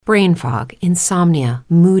brain fog, insomnia,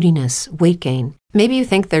 moodiness, weight gain. Maybe you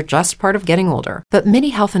think they're just part of getting older, but MIDI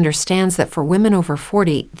Health understands that for women over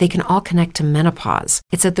 40, they can all connect to menopause.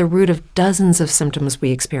 It's at the root of dozens of symptoms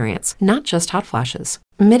we experience, not just hot flashes.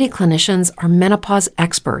 MIDI clinicians are menopause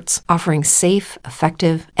experts, offering safe,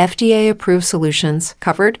 effective, FDA-approved solutions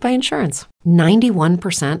covered by insurance.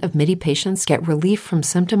 91% of MIDI patients get relief from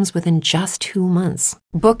symptoms within just 2 months.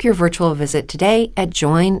 Book your virtual visit today at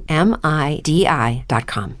joinmidi.com.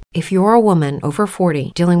 If you're a woman over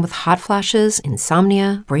 40 dealing with hot flashes,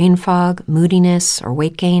 insomnia, brain fog, moodiness, or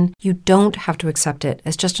weight gain, you don't have to accept it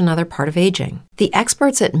as just another part of aging. The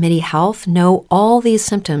experts at MIDI Health know all these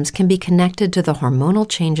symptoms can be connected to the hormonal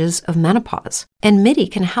changes of menopause, and MIDI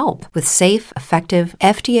can help with safe, effective,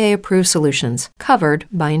 FDA-approved solutions covered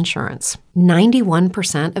by insurance.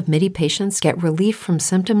 91% of MIDI patients get relief from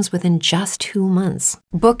symptoms within just 2 months.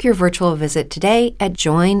 Book your virtual visit today at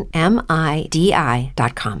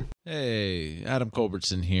joinmidi.com. Hey, Adam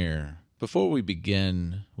Culbertson here. Before we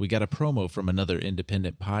begin, we got a promo from another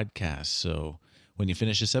independent podcast, so when you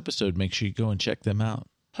finish this episode, make sure you go and check them out.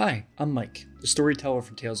 Hi, I'm Mike, the storyteller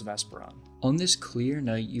from Tales of Asperon. On this clear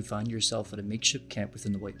night, you find yourself at a makeshift camp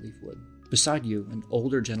within the Whiteleaf Wood. Beside you, an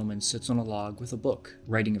older gentleman sits on a log with a book,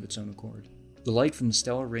 writing of its own accord. The light from the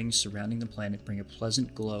stellar rings surrounding the planet bring a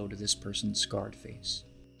pleasant glow to this person's scarred face.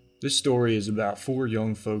 This story is about 4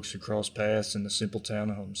 young folks who cross paths in the simple town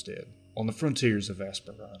of Homestead, on the frontiers of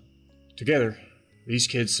Asperon. Together, these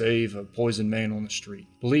kids save a poisoned man on the street,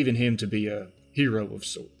 believing him to be a hero of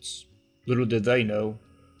sorts. Little did they know,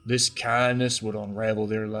 this kindness would unravel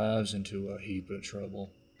their lives into a heap of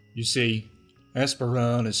trouble. You see,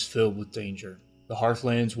 Asperon is filled with danger. The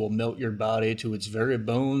Hearthlands will melt your body to its very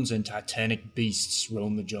bones, and titanic beasts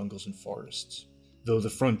roam the jungles and forests. Though the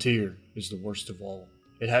frontier is the worst of all.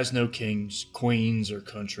 It has no kings, queens, or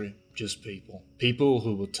country, just people. People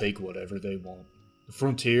who will take whatever they want. The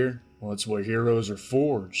frontier, well, it's where heroes are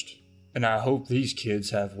forged. And I hope these kids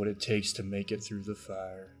have what it takes to make it through the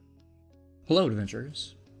fire. Hello,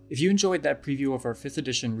 adventurers. If you enjoyed that preview of our 5th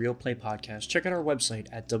edition Real Play podcast, check out our website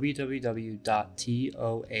at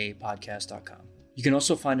www.toapodcast.com. You can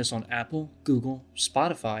also find us on Apple, Google,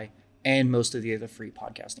 Spotify, and most of the other free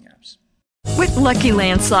podcasting apps. With Lucky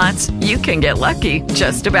Land Slots, you can get lucky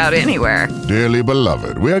just about anywhere. Dearly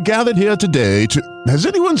beloved, we are gathered here today to... Has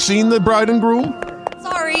anyone seen the bride and groom?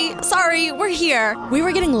 Sorry, we're here. We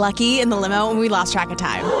were getting lucky in the limo and we lost track of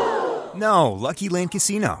time. No, Lucky Land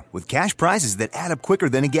Casino, with cash prizes that add up quicker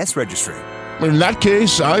than a guest registry. In that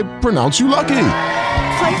case, I pronounce you lucky.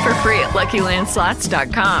 Play for free at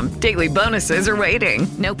LuckyLandSlots.com. Daily bonuses are waiting.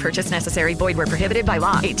 No purchase necessary. Void where prohibited by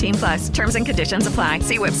law. 18+. Terms and conditions apply.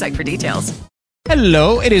 See website for details.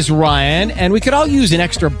 Hello, it is Ryan, and we could all use an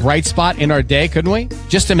extra bright spot in our day, couldn't we?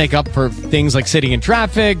 Just to make up for things like sitting in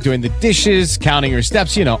traffic, doing the dishes, counting your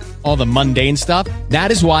steps, all the mundane stuff. That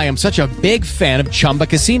is why I'm such a big fan of Chumba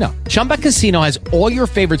Casino. Chumba Casino has all your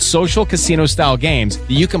favorite social casino-style games that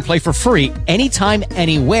you can play for free anytime,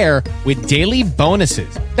 anywhere with daily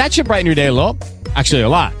bonuses. That should brighten your day a little. Actually, a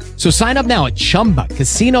lot. So sign up now at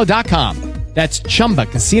ChumbaCasino.com. That's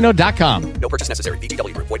ChumbaCasino.com. No purchase necessary.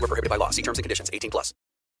 VGW Group. Void where prohibited by law. See terms and conditions. 18+.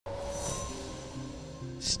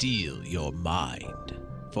 Steal your mind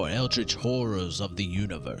for eldritch horrors of the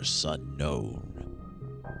universe unknown.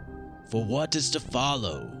 For what is to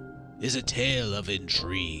follow is a tale of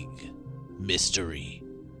intrigue, mystery,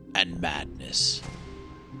 and madness.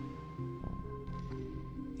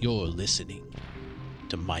 You're listening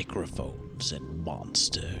to Microphones and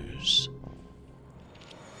Monsters.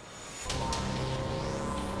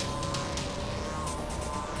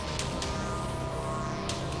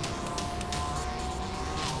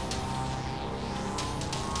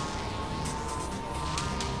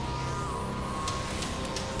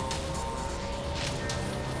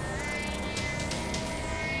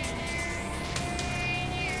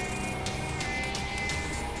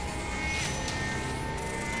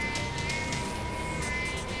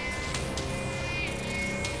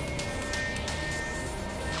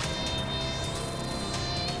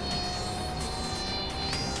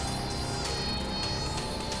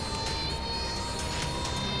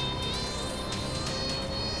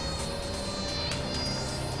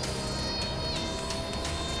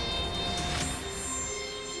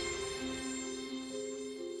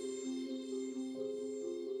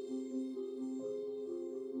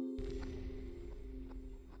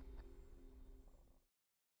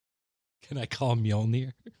 Can I call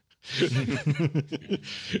Mjolnir?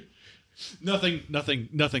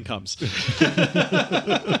 Nothing comes.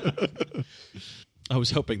 I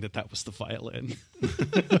was hoping that was the violin.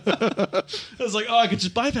 I was like, I could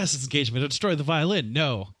just bypass this engagement and destroy the violin.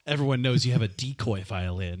 No, everyone knows you have a decoy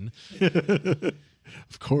violin.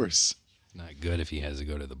 Of course. Not good if he has to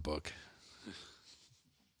go to the book.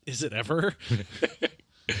 Is it ever?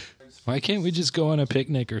 Why can't we just go on a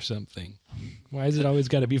picnic or something? Why is it always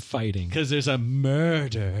got to be fighting? Because there's a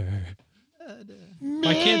murder.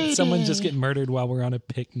 Why can't someone just get murdered while we're on a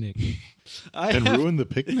picnic? Ruin the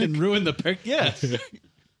picnic? And ruin the picnic, yes.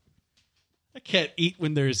 I can't eat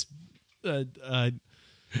when there's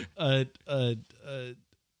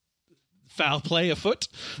foul play afoot.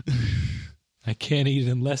 I can't eat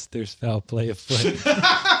unless there's foul play afoot.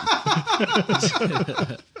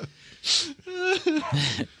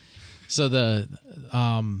 So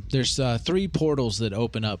there's 3 portals that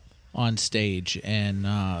open up on stage,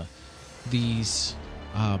 and these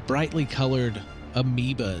brightly colored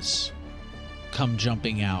amoebas come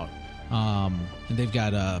jumping out, and they've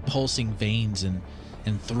got pulsing veins and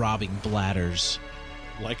throbbing bladders.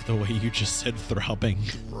 Like the way you just said throbbing.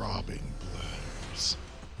 Throbbing bladders.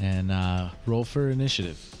 And roll for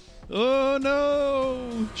initiative. Oh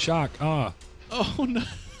no! Shock. Oh no.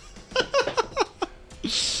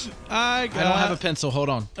 I don't have a pencil. Hold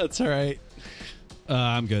on. That's all right.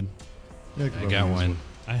 I'm good. I got one.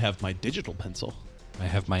 I have my digital pencil. I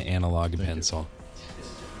have my analog pencil.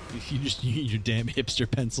 You just use your damn hipster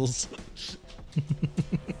pencils.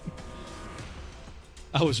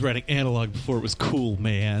 I was writing analog before it was cool,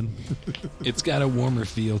 man. It's got a warmer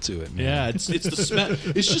feel to it, man. Yeah, it's the smell.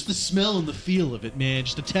 It's just the smell and the feel of it, man.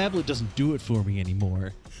 Just the tablet doesn't do it for me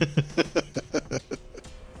anymore.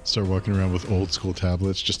 Start walking around with old school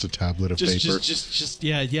tablets, just a tablet of paper. Just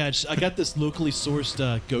I got this locally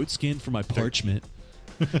sourced goat skin for my parchment.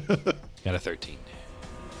 Got a 13.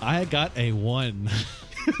 I got a 1.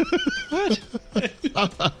 What?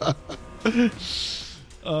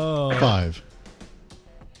 5.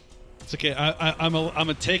 It's okay.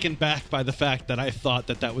 I'm taken back by the fact that I thought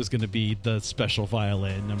that was going to be the special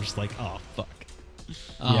violin. I'm just like, oh fuck.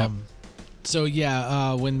 So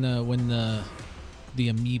yeah, when the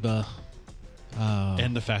amoeba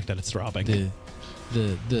and the fact that it's throbbing,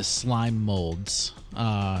 the slime molds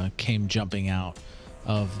came jumping out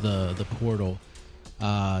of the portal.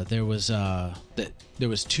 There was 2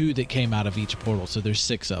 that came out of each portal, so there's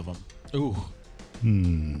 6 of them. Ooh.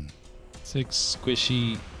 6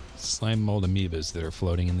 squishy slime mold amoebas that are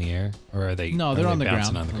floating in the air, or are they? No, they're on the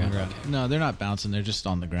ground. On the ground. Okay. No, they're not bouncing. They're just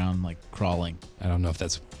on the ground, like crawling. I don't know if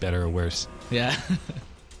that's better or worse. Yeah.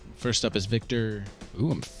 First up is Victor.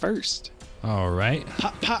 Ooh, I'm first. All right.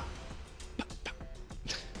 Pop, pop.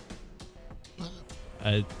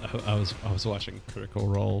 I was watching Critical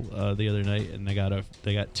Role the other night, and they got 2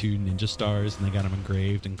 ninja stars, and they got them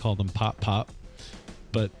engraved and called them Pop Pop.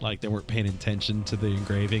 But like they weren't paying attention to the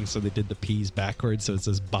engraving, so they did the P's backwards, so it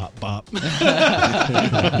says Bop Bop.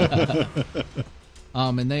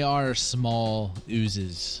 And they are small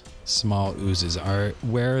oozes. Small oozes.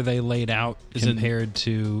 Where are they laid out compared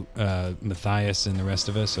to Matthias and the rest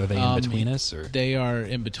of us? Are they in between us, or they are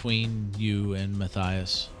in between you and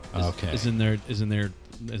Matthias? Okay. Isn't their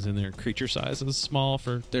creature sizes small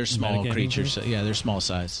for? They're small creatures. Yeah, they're small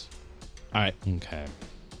size. All right. Okay.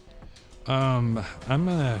 I'm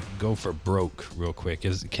gonna go for broke real quick.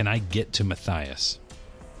 Can I get to Matthias,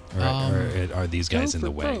 or are these guys in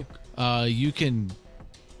the way? You can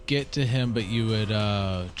get to him, but you would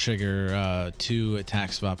trigger 2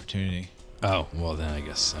 attacks of opportunity. Oh, well then I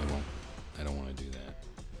guess I won't. I don't want to do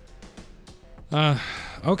that.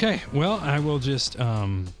 Okay. Well, I will just.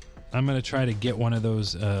 I'm gonna try to get one of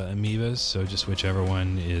those amoebas. So just whichever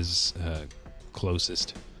one is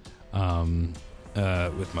closest.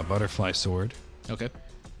 With my butterfly sword. Okay.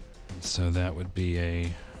 So that would be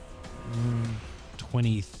a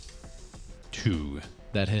 22.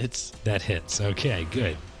 That hits. That hits. Okay,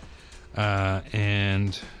 good.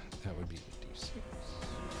 And that would be the D6.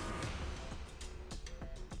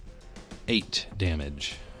 8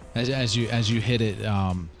 damage. As you hit it,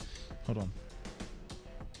 hold on.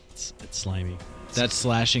 It's slimy. That's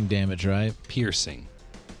slashing damage, right? Piercing.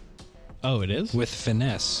 Oh, it is? With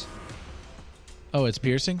finesse. Oh, it's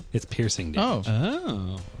piercing? It's piercing damage.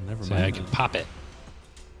 Oh. Never mind. So I can pop it.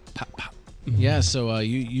 Pop, pop. Yeah, so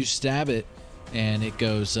you stab it, and it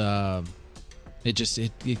goes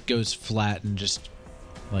it goes flat and just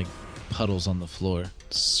like puddles on the floor.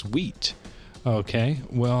 Sweet. Okay.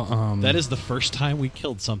 Well, that is the first time we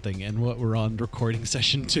killed something, and what we're on recording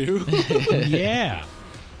session 2. Yeah.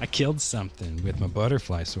 I killed something with my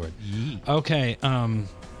butterfly sword. Yeet. Okay.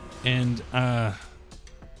 And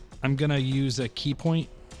I'm gonna use a key point,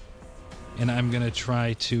 and I'm gonna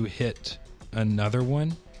try to hit another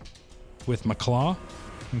one with my claw.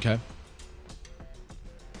 Okay.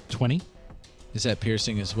 20. Is that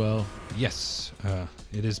piercing as well? Yes,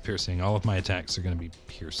 it is piercing. All of my attacks are going to be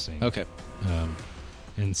piercing. Okay.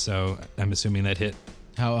 And so I'm assuming that hit.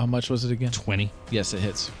 How much was it again? 20. Yes, it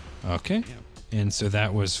hits. Okay. Yeah. And so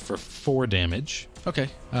that was for 4 damage. Okay.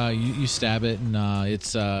 You stab it, and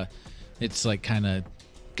it's like kind of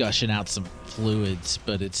gushing out some fluids,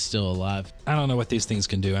 but it's still alive. I don't know what these things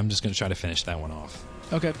can do. I'm just going to try to finish that one off.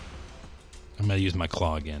 Okay. I'm going to use my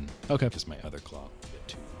claw again. Okay. Because my other claw.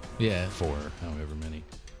 2, yeah, 4, however many.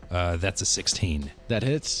 That's a 16. That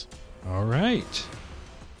hits. All right.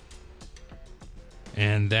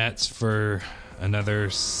 And that's for another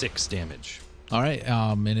 6 damage. All right.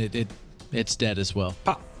 And it's dead as well.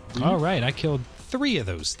 Pop. All right. I killed 3 of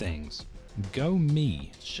those things. Go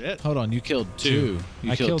me. Shit. Hold on. You killed 2.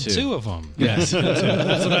 I killed 2 of them. Yes. That's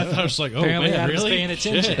what I thought. I was like, oh, apparently man, I was really? paying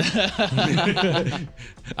attention.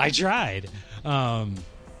 I tried. All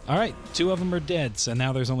right. 2 of them are dead. So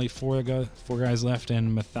now there's only 4 guys left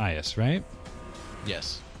and Matthias, right?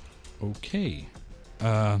 Yes. Okay.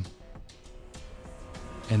 And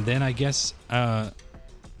then I guess,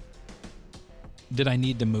 did I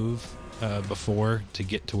need to move before to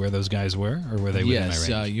get to where those guys were, or were they within my range?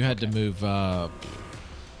 Yes, you had to move,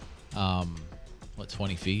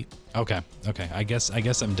 20 feet? Okay. I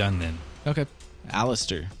guess I'm done then. Okay.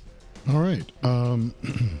 Alistair. All right.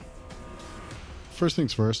 First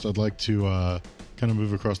things first, I'd like to kind of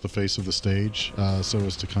move across the face of the stage so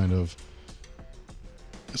as to kind of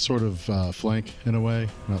sort of flank in a way.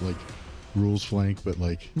 Not like rules flank, but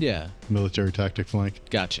like military tactic flank.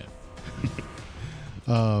 Gotcha.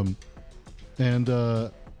 And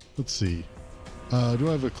let's see. Do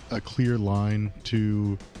I have a clear line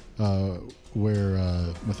to where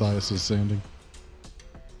Matthias is standing?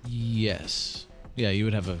 Yes. Yeah, you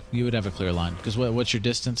would have a clear line. Because what's your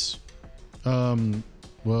distance?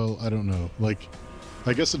 Well, I don't know. Like,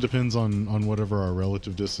 I guess it depends on whatever our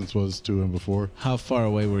relative distance was to him before. How far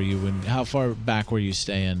away were you how far back were you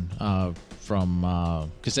staying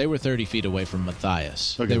from, because they were 30 feet away from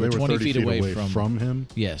Matthias. Okay, they were 20 30 feet away from him?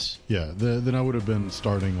 Yes. Yeah, then I would have been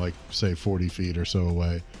starting, like, say, 40 feet or so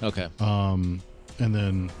away. Okay. And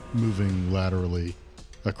then moving laterally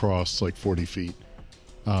across, like, 40 feet,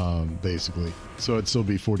 basically. So I'd still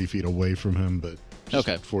be 40 feet away from him, but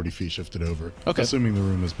just 40 feet shifted over. Okay. Assuming the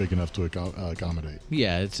room is big enough to accommodate.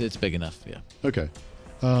 Yeah, it's big enough, yeah. Okay.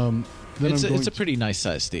 Then it's a pretty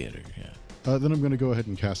nice-sized theater, yeah. Then I'm going to go ahead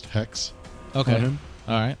and cast Hex on him.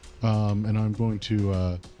 All right. And I'm going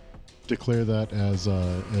to declare that as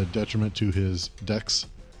a detriment to his dex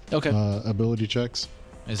ability checks.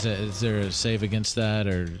 Is there a save against that,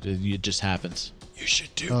 or it just happens? You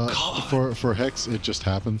should do for Hex, it just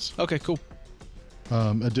happens. Okay, cool.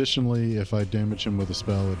 Additionally, if I damage him with a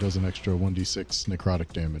spell, it does an extra 1d6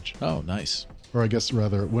 necrotic damage. Oh, nice. Or I guess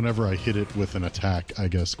rather, whenever I hit it with an attack, I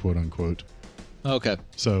guess, quote unquote. Okay.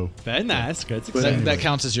 So very nice. Good. That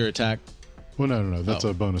counts as your attack. Well, no. That's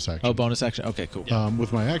a bonus action. Oh, bonus action. Okay, cool.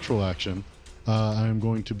 With my actual action, I am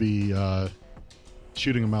going to be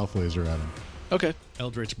shooting a mouth laser at him. Okay.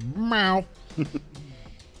 Eldritch meow. Eldritch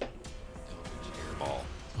hairball.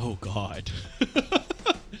 Oh God.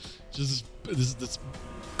 Just this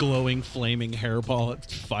glowing, flaming hairball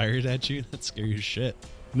fired at you. That's scary as shit.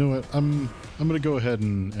 You know what? I'm gonna go ahead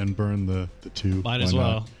and burn the 2. Might as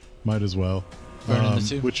well. Might as well. Burning the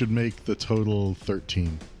 2, which would make the total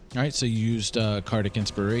 13. All right. So you used Cardic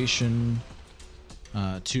Inspiration,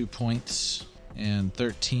 2 points, and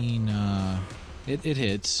 13. It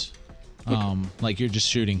hits. Okay. Like you're just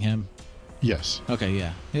shooting him. Yes. Okay.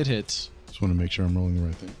 Yeah. It hits. Just want to make sure I'm rolling the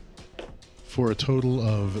right thing. For a total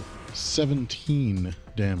of 17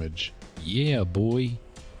 damage. Yeah, boy.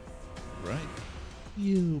 Right.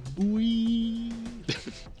 Yeah, boy.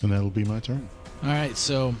 And that'll be my turn. All right.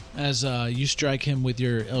 So as you strike him with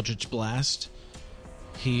your Eldritch Blast,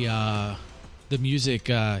 the music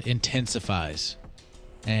intensifies,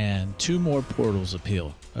 and 2 more portals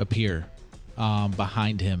appear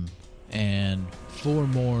behind him, and 4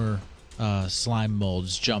 more slime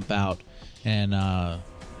molds jump out and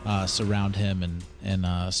surround him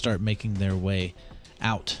and start making their way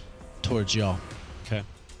out towards y'all. Okay.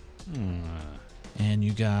 And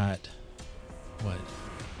you got what?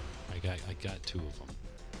 I got 2 of them.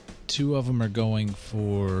 2 of them are going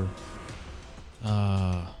for.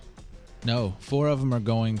 No, 4 of them are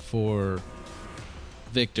going for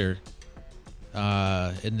Victor.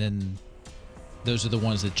 And then those are the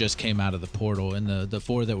ones that just came out of the portal, and the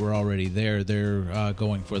 4 that were already there, they're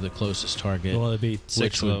going for the closest target. Well, it'd be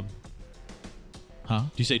 6 of them. Huh?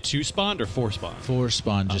 Do you say 2 spawned or 4 spawned? 4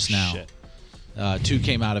 spawned just now. Shit. 2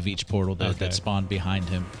 came out of each portal that spawned behind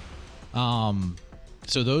him.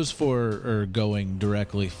 So those 4 are going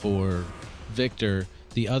directly for Victor.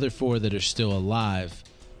 The other 4 that are still alive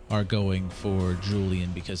are going for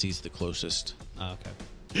Julian because he's the closest. Oh,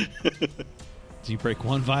 okay. So you break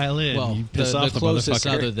one violin, Well, you piss off the closest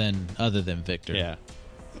motherfucker. other than Victor. Yeah.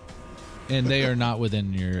 And they are not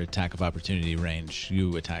within your attack of opportunity range.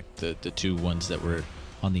 You attacked the 2 ones that were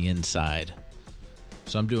on the inside.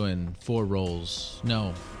 So I'm doing 4 rolls.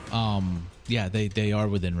 No. Yeah, they are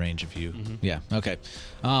within range of you. Mm-hmm. Yeah, okay.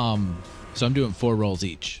 So I'm doing 4 rolls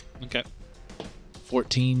each. Okay.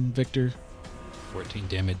 14, Victor. 14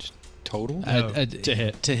 damage total? To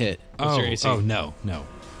hit. To hit. What's your AC? No.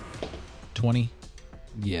 20.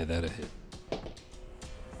 Yeah, that'll hit.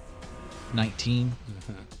 19.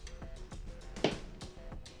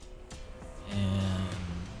 And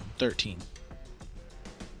 13.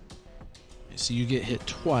 So you get hit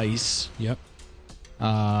twice. Yep.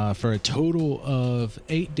 For a total of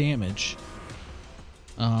 8 damage.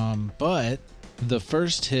 But the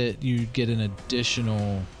first hit, you get an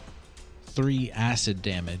additional 3 acid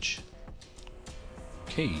damage.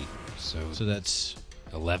 Okay. So that's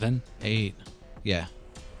 11? 8. Yeah.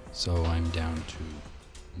 So I'm down to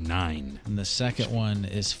 9. And the second one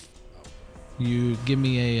is you give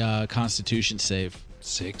me a Constitution save.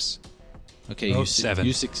 6. Okay, 7.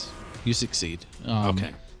 You succeed.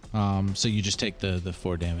 Okay. So you just take the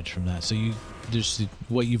 4 damage from that. So you just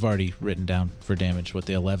what you've already written down for damage. What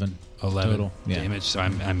the 11 total damage. So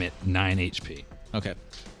I'm at 9 HP. Okay.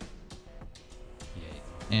 Yay.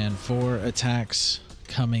 And 4 attacks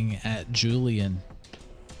coming at Julian.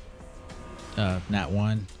 Nat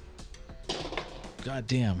 1. God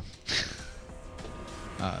damn.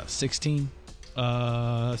 16.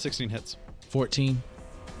 16 hits. 14.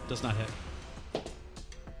 Does not hit.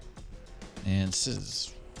 And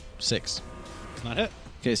 6. Does not hit.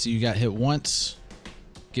 Okay, so you got hit once.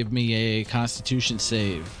 Give me a Constitution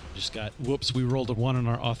save. Just got, whoops, we rolled a 1 on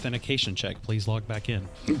our authentication check. Please log back in.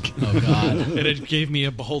 Oh, God. And it gave me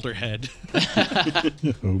a beholder head. Oh,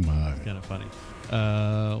 my. Kind of funny.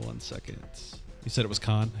 1 second. You said it was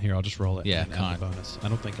con? Here, I'll just roll it. Yeah, and add con. the bonus. I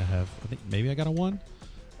don't think I have. I think maybe I got a 1.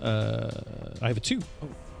 I have a 2. Oh.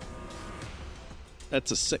 That's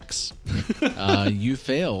a 6. You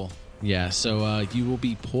fail. Yeah, so you will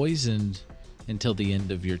be poisoned until the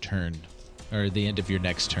end of your turn. Or the end of your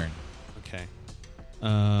next turn. Okay.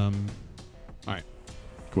 All right.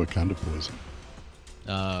 What kind of poison?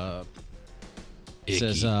 It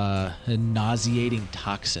says a nauseating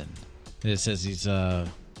toxin. It says he's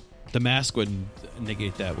the mask wouldn't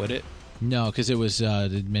negate that, would it? No, because it was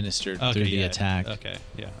administered through the attack. Okay,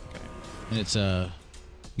 yeah, okay. And it's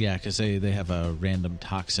yeah, because they have a random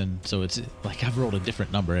toxin, so it's like I've rolled a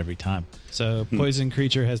different number every time. So poison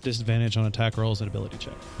creature has disadvantage on attack rolls and ability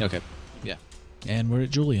check. Okay, yeah. And we're at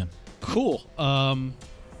Julian. Cool.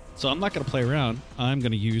 So I'm not going to play around. I'm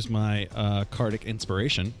going to use my Cardic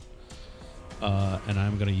Inspiration, and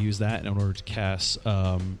I'm going to use that in order to cast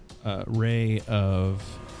Ray of...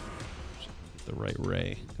 the right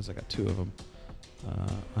Ray, because I got 2 of them.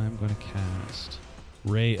 I'm going to cast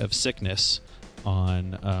Ray of Sickness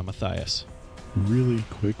on Matthias. Really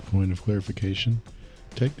quick point of clarification.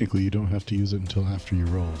 Technically, you don't have to use it until after you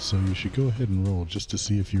roll, so you should go ahead and roll just to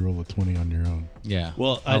see if you roll a 20 on your own. Yeah.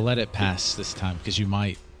 Well, I'll let it pass this time, because you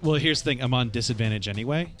might... Well, here's the thing. I'm on disadvantage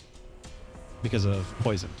anyway because of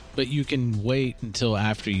poisoned. But you can wait until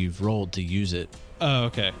after you've rolled to use it. Oh,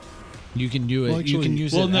 okay. You can do it. Well, actually, you can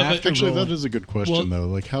use it no, after Actually, roll. that is a good question, though.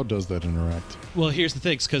 Like, how does that interact? Well, here's the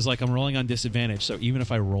thing, because like I'm rolling on disadvantage, so even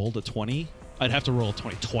if I rolled a 20, I'd have to roll a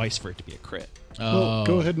 20 twice for it to be a crit. Well,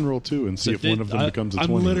 go ahead and roll 2 and see if one of them becomes a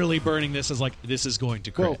 20. I'm literally burning this as like, this is going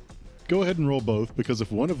to crit. Well, go ahead and roll both, because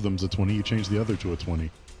if one of them's a 20, you change the other to a 20.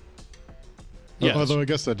 Yeah, Although I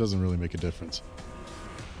guess that doesn't really make a difference.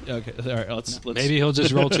 Okay, all right, let's Maybe he'll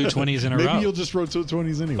just roll 2 20s in a row. Maybe you'll just roll 2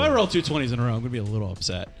 20s anyway. If I roll 2 20s in a row, I'm going to be a little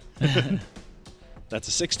upset. That's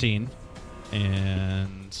a 16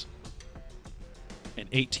 and an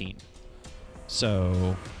 18.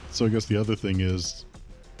 So I guess the other thing is...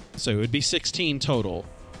 So it would be 16 total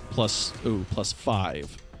plus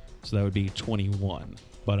 5. So that would be 21.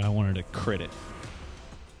 But I wanted to crit it.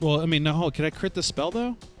 Well, I mean, no, can I crit the spell,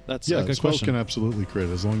 though? That's a good spells question. can absolutely crit,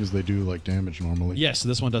 as long as they do, like, damage normally. Yes,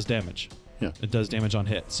 this one does damage. Yeah. It does damage on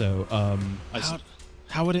hit. So,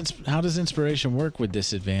 How does inspiration work with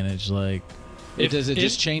disadvantage? Like, Does it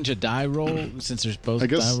just change a die roll since there's both I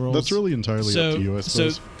guess die rolls? that's really entirely up to you, I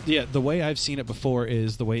suppose. So, yeah, the way I've seen it before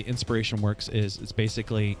is the way inspiration works is it's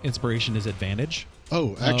basically inspiration is advantage.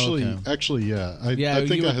 Oh, actually, yeah. I think you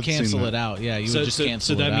I would have cancel seen it that. out. Yeah, you would just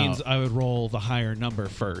cancel it out. So that means I would roll the higher number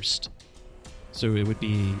first. So it would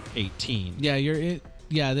be 18.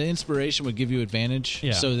 Yeah, the inspiration would give you advantage.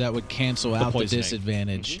 Yeah. So that would cancel out the poisoning.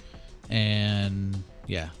 disadvantage, and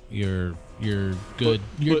you're good.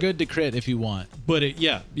 You're good to crit if you want. But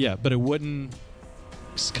but it wouldn't,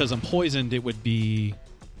 because I'm poisoned. It would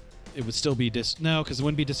still be no, because it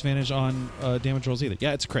wouldn't be disadvantage on damage rolls either.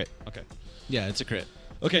 Yeah, it's a crit. Okay. Yeah, it's a crit.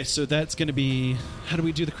 Okay, so that's going to be. How do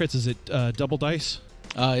we do the crits? Is it double dice?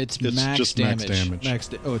 It's max just damage. max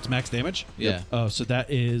damage. It's max damage? Yeah. Yep. Oh, so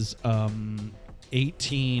that is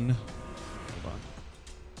 18. Hold on.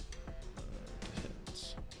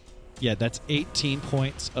 Yeah, that's 18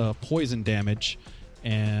 points of poison damage,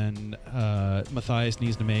 and Matthias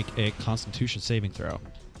needs to make a Constitution saving throw.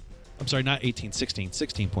 I'm sorry, not 18, 16.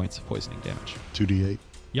 16 points of poisoning damage. 2d8.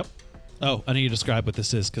 Yep. Oh, I need to describe what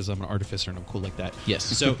this is because I'm an artificer and I'm cool like that. Yes.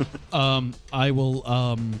 So, I will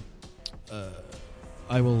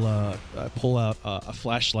pull out a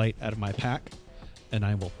flashlight out of my pack, and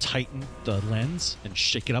I will tighten the lens and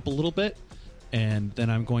shake it up a little bit, and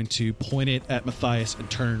then I'm going to point it at Matthias and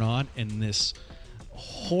turn it on, and this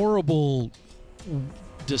horrible,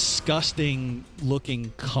 disgusting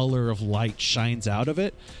looking color of light shines out of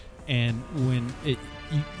it, and when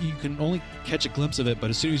you can only catch a glimpse of it, but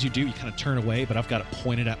as soon as you do, you kind of turn away, but I've got it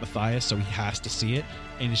pointed at Matthias, so he has to see it,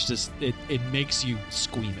 and it's just, it makes you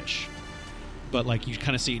squeamish. But, like, you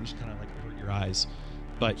kind of see it and just kind of, like, avert your eyes.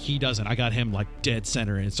 But he doesn't. I got him, like, dead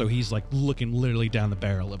center, and so he's, like, looking literally down the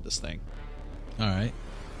barrel of this thing. All right.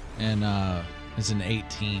 And it's an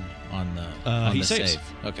 18 on the he the saves. save.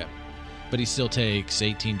 Okay. But he still takes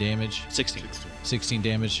 18 damage? 16. 16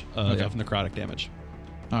 damage? Of necrotic damage.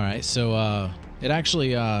 All right. So, it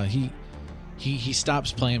actually, he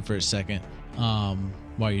stops playing for a second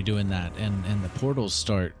while you're doing that, and the portals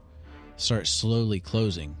start slowly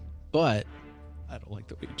closing. But I don't like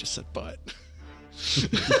the way you just said "but."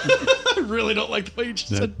 I really don't like the way you just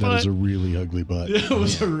said "but." That is a really ugly butt. It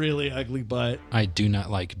was a really ugly butt. I do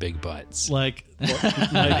not like big butts. Like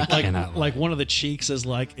one of the cheeks is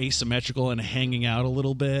like asymmetrical and hanging out a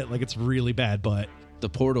little bit. Like it's really bad butt. the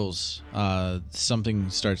portals, something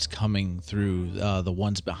starts coming through the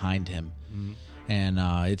ones behind him, and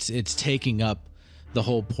it's taking up the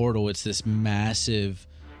whole portal. It's this massive,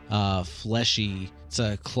 fleshy. It's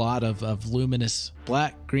a clot of luminous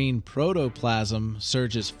black-green protoplasm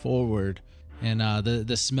surges forward, and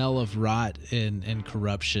the smell of rot and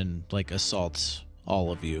corruption like assaults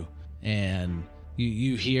all of you, and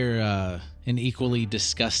you hear an equally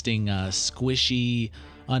disgusting, squishy,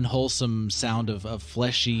 unwholesome sound of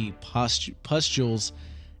fleshy pustules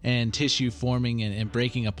and tissue forming and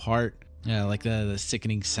breaking apart, like the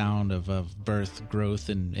sickening sound of birth, growth,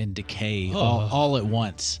 and decay all at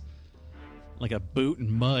once. Like a boot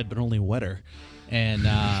in mud, but only wetter. And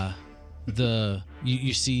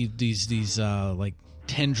you see these like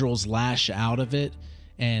tendrils lash out of it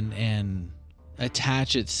and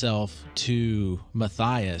attach itself to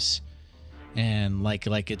Matthias, and like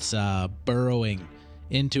it's burrowing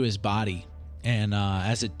into his body, and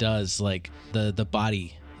as it does, like the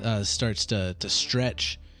body starts to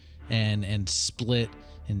stretch and split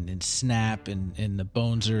and snap, and the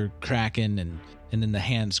bones are cracking, and then the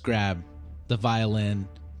hands grab the violin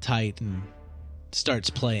tight and starts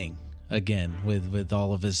playing again with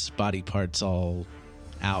all of his body parts all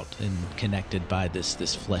out and connected by this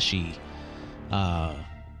fleshy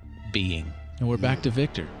being. And we're back to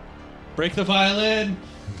Victor. Break the violin!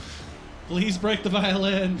 Please break the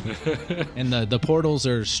violin! And the portals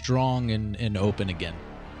are strong and open again.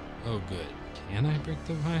 Oh, good. Can I break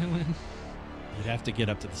the violin? You'd have to get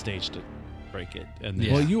up to the stage to break it. And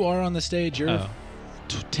then, Well, you are on the stage. You're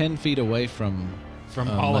 10 feet away from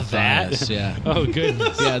all Matthias. of that? Yeah. Oh,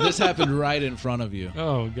 goodness. Yeah, this happened right in front of you.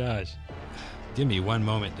 Oh, gosh. Give me one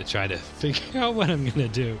moment to try to figure out what I'm going to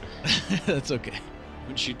do. That's okay.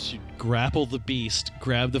 When you grapple the beast,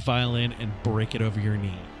 grab the violin, and break it over your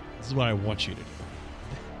knee. This is what I want you to do.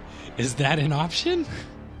 Is that an option?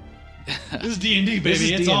 This is D&D, baby. This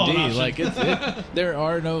is it's D&D. all an option. Like there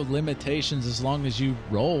are no limitations as long as you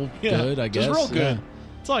roll good, I guess. Just roll good. Yeah.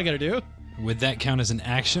 That's all I got to do. Would that count as an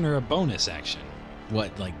action or a bonus action?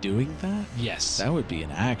 What, like doing that? Yes. That would be an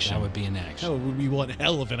action. That would be an action. That would be one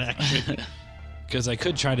hell of an action. Because I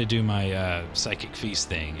could try to do my Psychic Feast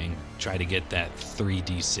thing and try to get that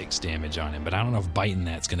 3d6 damage on him, but I don't know if biting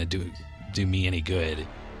that's going to do me any good.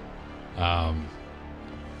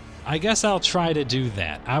 I guess I'll try to do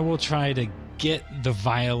that. I will try to get the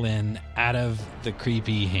violin out of the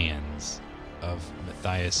creepy hands of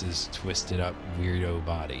Matthias's twisted up weirdo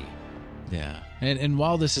body. Yeah. And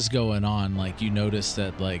while this is going on, like, you notice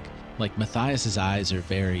that like Matthias's eyes are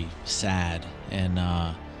very sad, and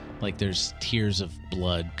like there's tears of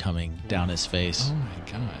blood coming down his face. Oh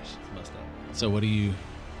my gosh. So what are you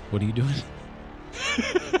doing?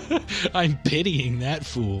 I'm pitying that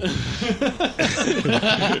fool.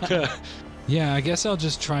 Yeah, I guess I'll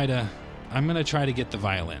just I'm going to try to get the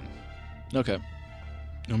violin. Okay.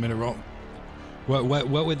 I'm going to roll.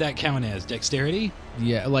 What would that count as? Dexterity?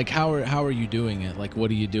 Yeah, like how are you doing it? Like,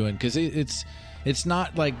 what are you doing? Because it's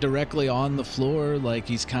not like directly on the floor. Like,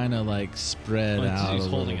 he's kind of like spread out. He's a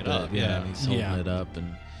holding it bit. up. Yeah, Yeah, he's holding it up.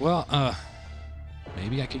 And well,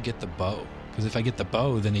 maybe I could get the bow. Because if I get the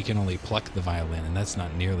bow, then he can only pluck the violin, and that's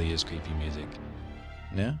not nearly as creepy music.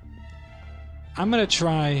 Yeah. I'm gonna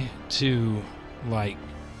try to like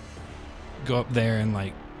go up there and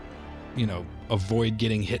like, you know, avoid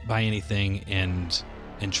getting hit by anything and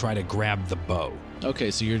try to grab the bow.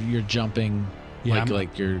 Okay, so you're jumping, Yeah,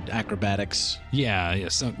 like your acrobatics. Yeah.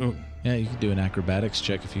 So, yeah, you can do an acrobatics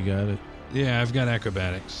check if you got it. yeah, I've got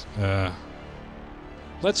acrobatics.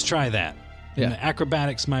 Let's try that. Yeah. And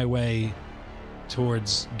acrobatics my way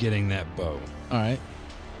towards getting that bow. All right.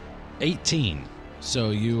 18.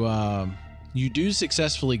 So you do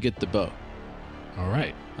successfully get the bow. All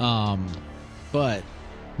right. But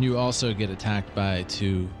you also get attacked by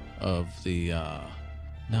two of the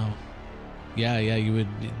no. Yeah, they would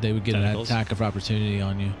get Tentacles? an attack of opportunity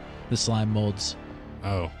on you. The slime molds.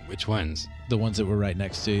 Oh, which ones? The ones that were right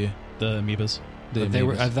next to you. The amoebas. They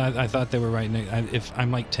were. I thought they were right next. If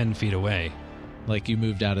I'm like 10 feet away. Like, you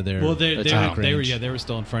moved out of their Well, attack range. they were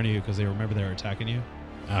still in front of you because they were attacking you.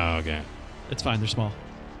 Oh, okay. It's fine. They're small.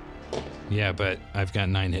 Yeah, but I've got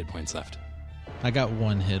 9 hit points left. I got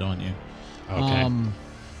one hit on you. Okay.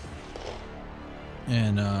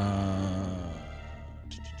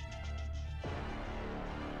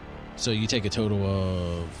 So you take a total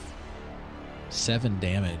of 7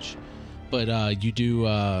 damage, but you do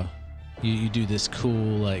you do this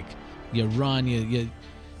cool, like, you run, you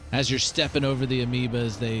as you're stepping over the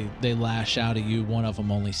amoebas, they lash out at you. One of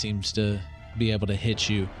them only seems to be able to hit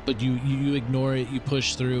you, but you ignore it. You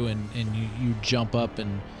push through and you jump up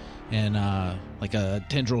and like a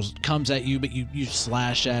tendril comes at you, but you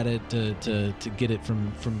slash at it to get it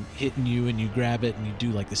from hitting you, and you grab it and you do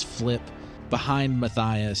like this flip behind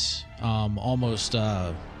Matthias, almost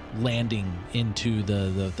landing into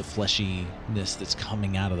the fleshiness that's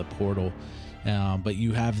coming out of the portal. But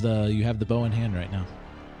you have the bow in hand right now,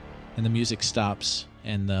 and the music stops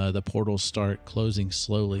and the portals start closing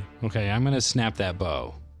slowly. Okay, I'm gonna snap that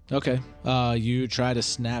bow. Okay. You try to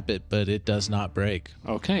snap it, but it does not break.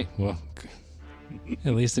 Okay, well,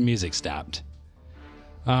 at least the music stopped.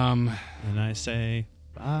 And I say,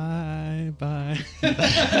 bye.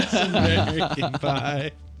 American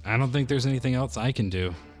bye. I don't think there's anything else I can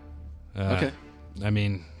do. Okay. I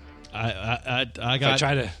mean, I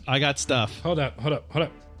got stuff. Hold up.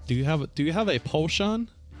 Do you have a potion?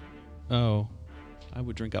 Oh, I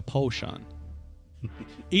would drink a potion.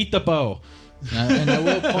 Eat the bow. And I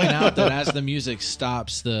will point out that as the music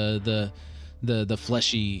stops, the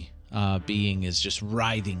fleshy being is just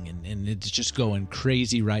writhing and it's just going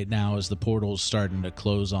crazy right now as the portal's starting to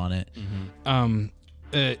close on it. Mm-hmm.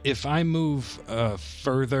 If I move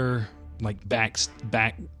further, like back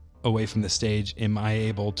away from the stage, am I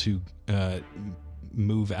able to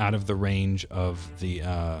move out of the range of the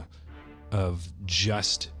of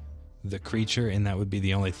just the creature, and that would be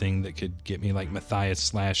the only thing that could get me, like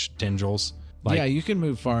Matthias / tendrils? Like, yeah, you can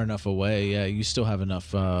move far enough away. Yeah, you still have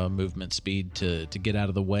enough movement speed to get out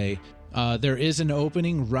of the way. There is an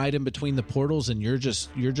opening right in between the portals, and you're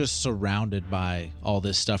just surrounded by all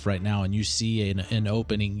this stuff right now, and you see an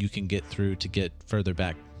opening you can get through to get further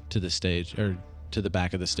back to the stage, or to the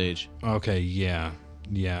back of the stage. Okay, yeah.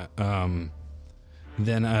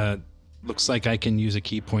 Then looks like I can use a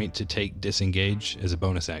key point to take disengage as a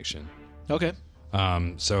bonus action. Okay.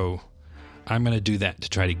 So I'm going to do that to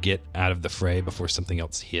try to get out of the fray before something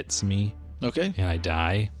else hits me. Okay. And I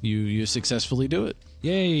die. You successfully do it.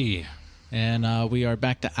 Yay. And we are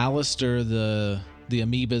back to Alistair. The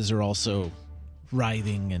amoebas are also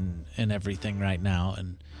writhing and everything right now,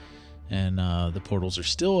 and the portals are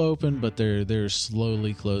still open, but they're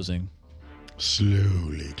slowly closing.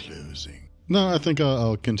 Slowly closing. No, I think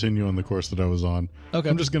I'll continue on the course that I was on. Okay.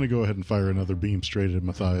 I'm just going to go ahead and fire another beam straight at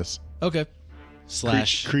Matthias. Okay.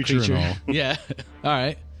 Slash creature and all. Yeah. All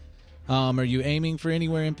right. Are you aiming for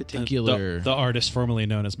anywhere in particular? The artist formerly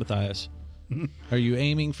known as Matthias. Are you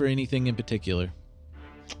aiming for anything in particular?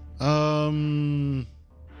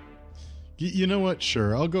 You know what?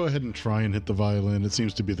 Sure, I'll go ahead and try and hit the violin. It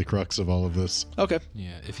seems to be the crux of all of this. Okay.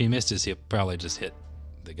 Yeah, if he misses, he'll probably just hit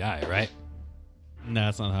the guy, right? No,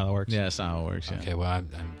 that's not how it works. Yeah, that's not how it works. Yeah. Okay, well, I'm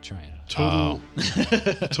trying. Total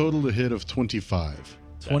to hit of 25.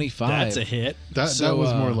 25. That's a hit. That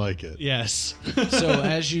was more like it. Yes. So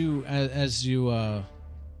as you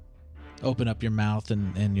open up your mouth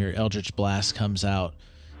and your Eldritch Blast comes out,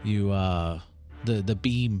 you the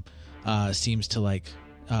beam seems to like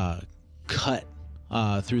cut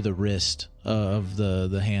through the wrist of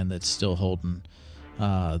the hand that's still holding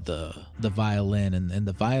the violin, and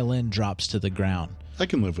the violin drops to the ground. I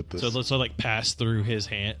can live with this. So like pass through his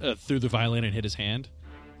hand, through the violin and hit his hand.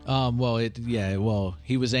 Well,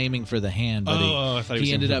 he was aiming for the hand, but I thought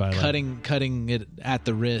he ended up violin. cutting it at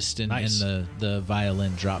the wrist, and, Nice. and the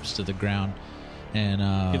violin drops to the ground.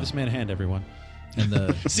 And Give this man a hand, everyone. And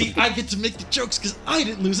the See, I get to make the jokes because I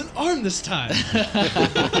didn't lose an arm this time.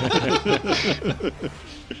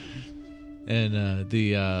 and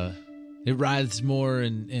it writhes more,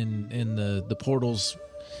 and the portal's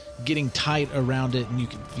getting tight around it, and you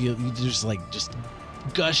can feel you just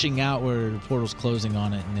gushing out where the portal's closing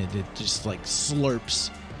on it, and it just like slurps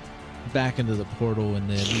back into the portal, and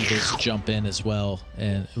the amoebas jump in as well.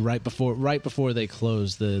 And right before they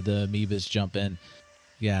close, the amoebas jump in.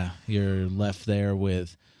 Yeah, you're left there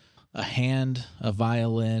with a hand, a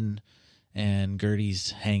violin, and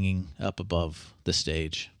Gertie's hanging up above the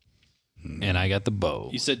stage. And I got the bow.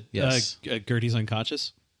 You said Yes. Gertie's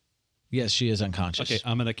unconscious? Yes, she is unconscious. Okay,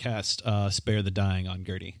 I'm going to cast Spare the Dying on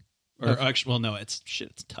Gertie. Or actually, well, no, it's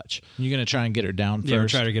touch. You're going to try and get her down first? Yeah, we're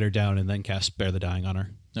trying to get her down and then cast Spare the Dying on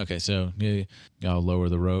her. Okay, so I'll lower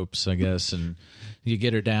the ropes, I guess, and you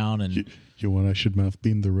get her down. And you want I should mouth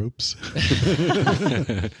beam the ropes?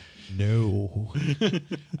 No.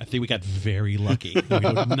 I think we got very lucky. We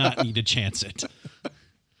would not need to chance it.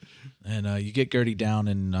 And you get Gertie down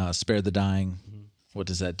and Spare the Dying. What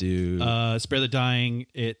does that do? Spare the Dying,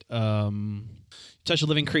 it touch a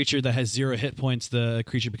living creature that has 0 hit points. The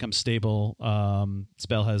creature becomes stable.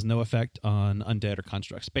 Spell has no effect on undead or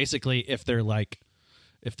constructs. Basically, if they're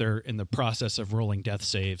in the process of rolling death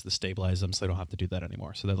saves, to stabilize them so they don't have to do that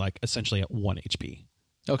anymore. So they're like essentially at 1 HP.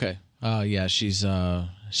 Okay. Yeah, she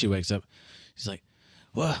wakes up. She's like,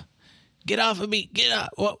 "What? Get off of me! Get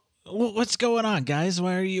up! What's going on, guys?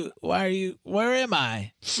 Where am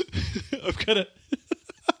I?"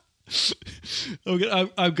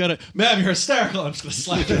 I'm gonna, ma'am, you're hysterical. I'm just gonna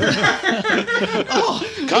slap her.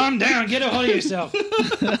 Calm down. Get a hold of yourself.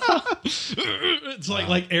 It's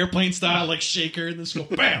like airplane style, like shake her and then just go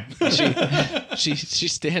bam. She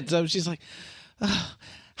stands up. She's like,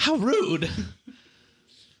 "How rude."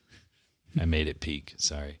 I made it peak.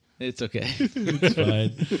 Sorry. It's okay. It's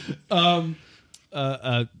fine.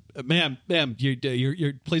 Ma'am,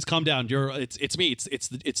 you're please calm down. It's me.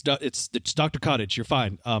 It's Dr. Cottage. You're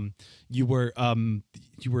fine. You were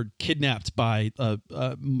kidnapped by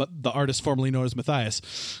the artist formerly known as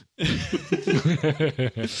Matthias.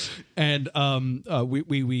 And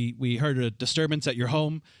we heard a disturbance at your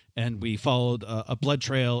home, and we followed a blood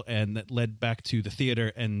trail, and that led back to the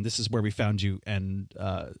theater, and this is where we found you, and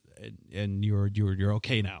you're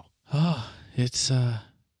okay now. Oh, it's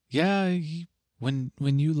yeah. When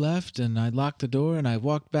you left and I locked the door and I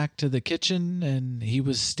walked back to the kitchen and he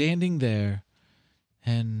was standing there,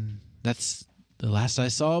 and that's the last I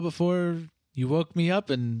saw before you woke me up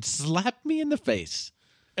and slapped me in the face.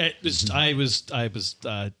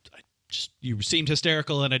 You seemed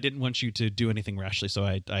hysterical and I didn't want you to do anything rashly, so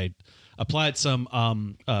I applied some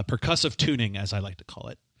percussive tuning, as I like to call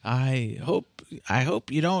it. I hope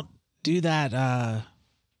you don't do that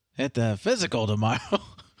at the physical tomorrow.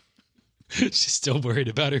 She's still worried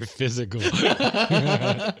about her physical.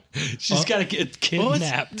 She's got to get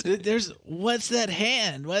kidnapped. What's that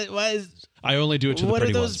hand? Why is? I only do it to the What are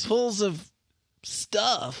pretty those ones. pulls of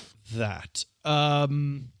stuff? That.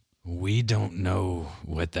 We don't know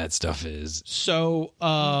what that stuff is. So,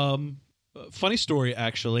 funny story,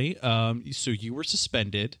 actually. So you were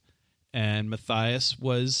suspended, and Matthias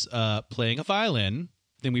was playing a violin.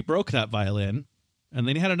 Then we broke that violin, and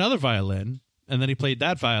then he had another violin, and then he played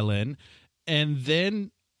that violin, and then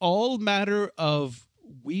all matter of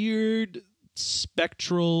weird,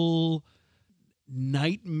 spectral,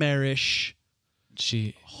 nightmarish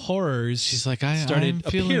horrors. She's like, I'm started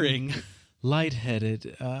feeling appearing.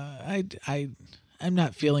 lightheaded. I'm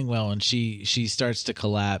not feeling well, and she starts to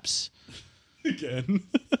collapse Again.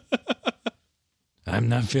 I'm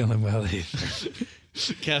not feeling well either.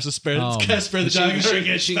 Cast a spare the dagger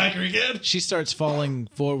again. Smack her again. She starts falling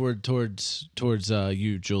forward towards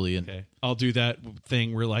you, Julian. Okay. I'll do that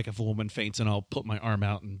thing where, like, if a woman faints, and I'll put my arm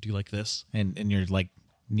out and do like this. And you're, like,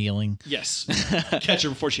 kneeling. Yes. Catch her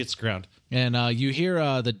before she hits the ground. And you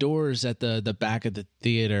hear the doors at the back of the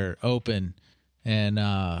theater open, and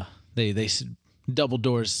they double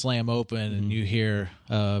doors slam open, and you hear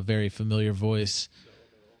a very familiar voice.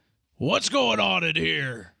 What's going on in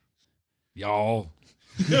here? Y'all.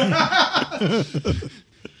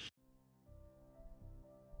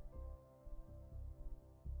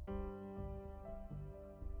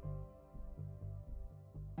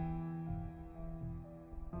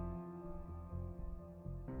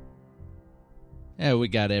 Yeah, we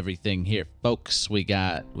got everything here, folks. We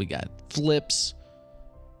got flips.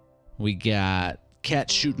 We got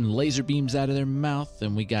cats shooting laser beams out of their mouth,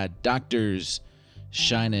 and we got doctors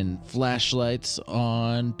shining flashlights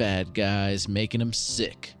on bad guys, making them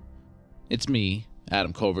sick. It's me,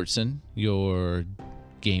 Adam Culbertson, your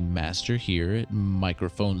game master here at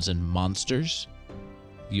Microphones and Monsters.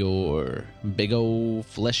 Your big old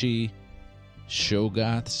fleshy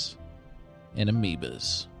shoggoths and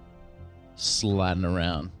amoebas sliding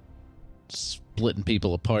around, splitting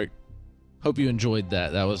people apart. Hope you enjoyed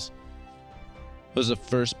that. That was the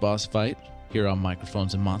first boss fight here on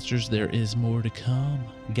Microphones and Monsters. There is more to come.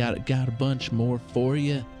 Got a bunch more for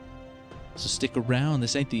you. So stick around.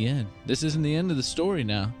 This ain't the end. This isn't the end of the story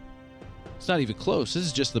now. It's not even close. This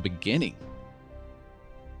is just the beginning.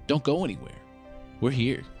 Don't go anywhere. We're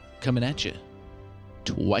here, coming at you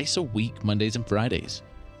twice a week, Mondays and Fridays,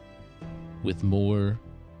 with more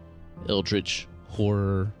eldritch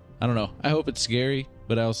horror. I don't know. I hope it's scary,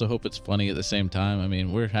 but I also hope it's funny at the same time. I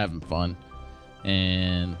mean, we're having fun,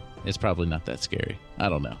 and it's probably not that scary. I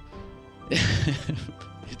don't know.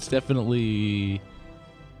 It's definitely...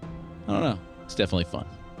 I don't know. It's definitely fun.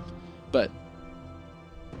 But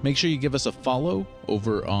make sure you give us a follow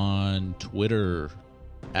over on Twitter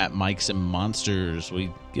at Mikes and Monsters.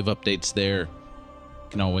 We give updates there. You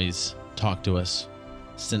can always talk to us.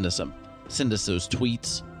 Send us those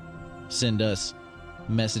tweets. Send us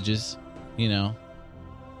messages, Yeah,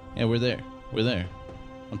 we're there. We're there.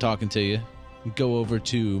 I'm talking to you. Go over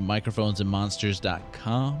to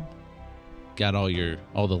microphonesandmonsters.com. Got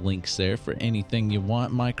all the links there for anything you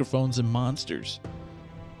want. Microphones and Monsters.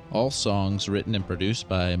 All songs written and produced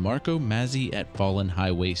by Marco Mazzi at Fallen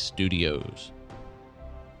Highway Studios.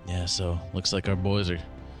 Yeah, so looks like our boys are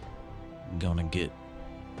gonna get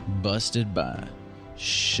busted by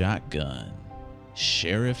Shotgun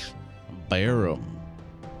Sheriff Barham.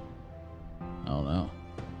 I don't know.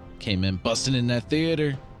 Came in busting in that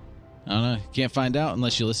theater. I don't know. You can't find out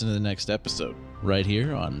unless you listen to the next episode. Right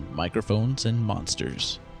here on Microphones and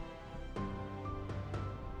Monsters.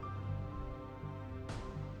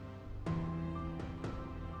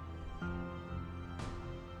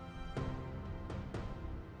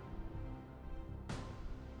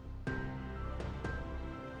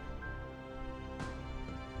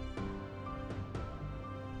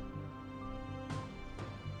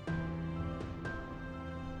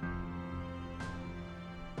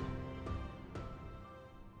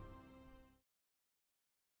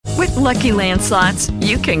 With Lucky Land Slots,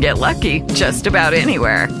 you can get lucky just about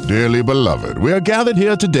anywhere. Dearly beloved, we are gathered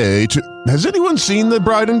here today to... Has anyone seen the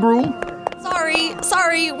bride and groom?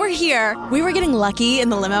 Sorry, we're here. We were getting lucky in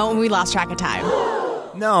the limo and we lost track of time.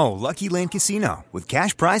 No, Lucky Land Casino, with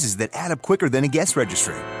cash prizes that add up quicker than a guest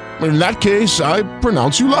registry. In that case, I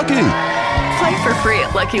pronounce you lucky. Play for free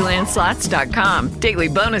at LuckyLandSlots.com. Daily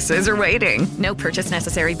bonuses are waiting. No purchase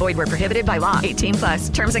necessary. Void where prohibited by law.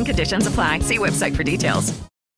 18+. Terms and conditions apply. See website for details.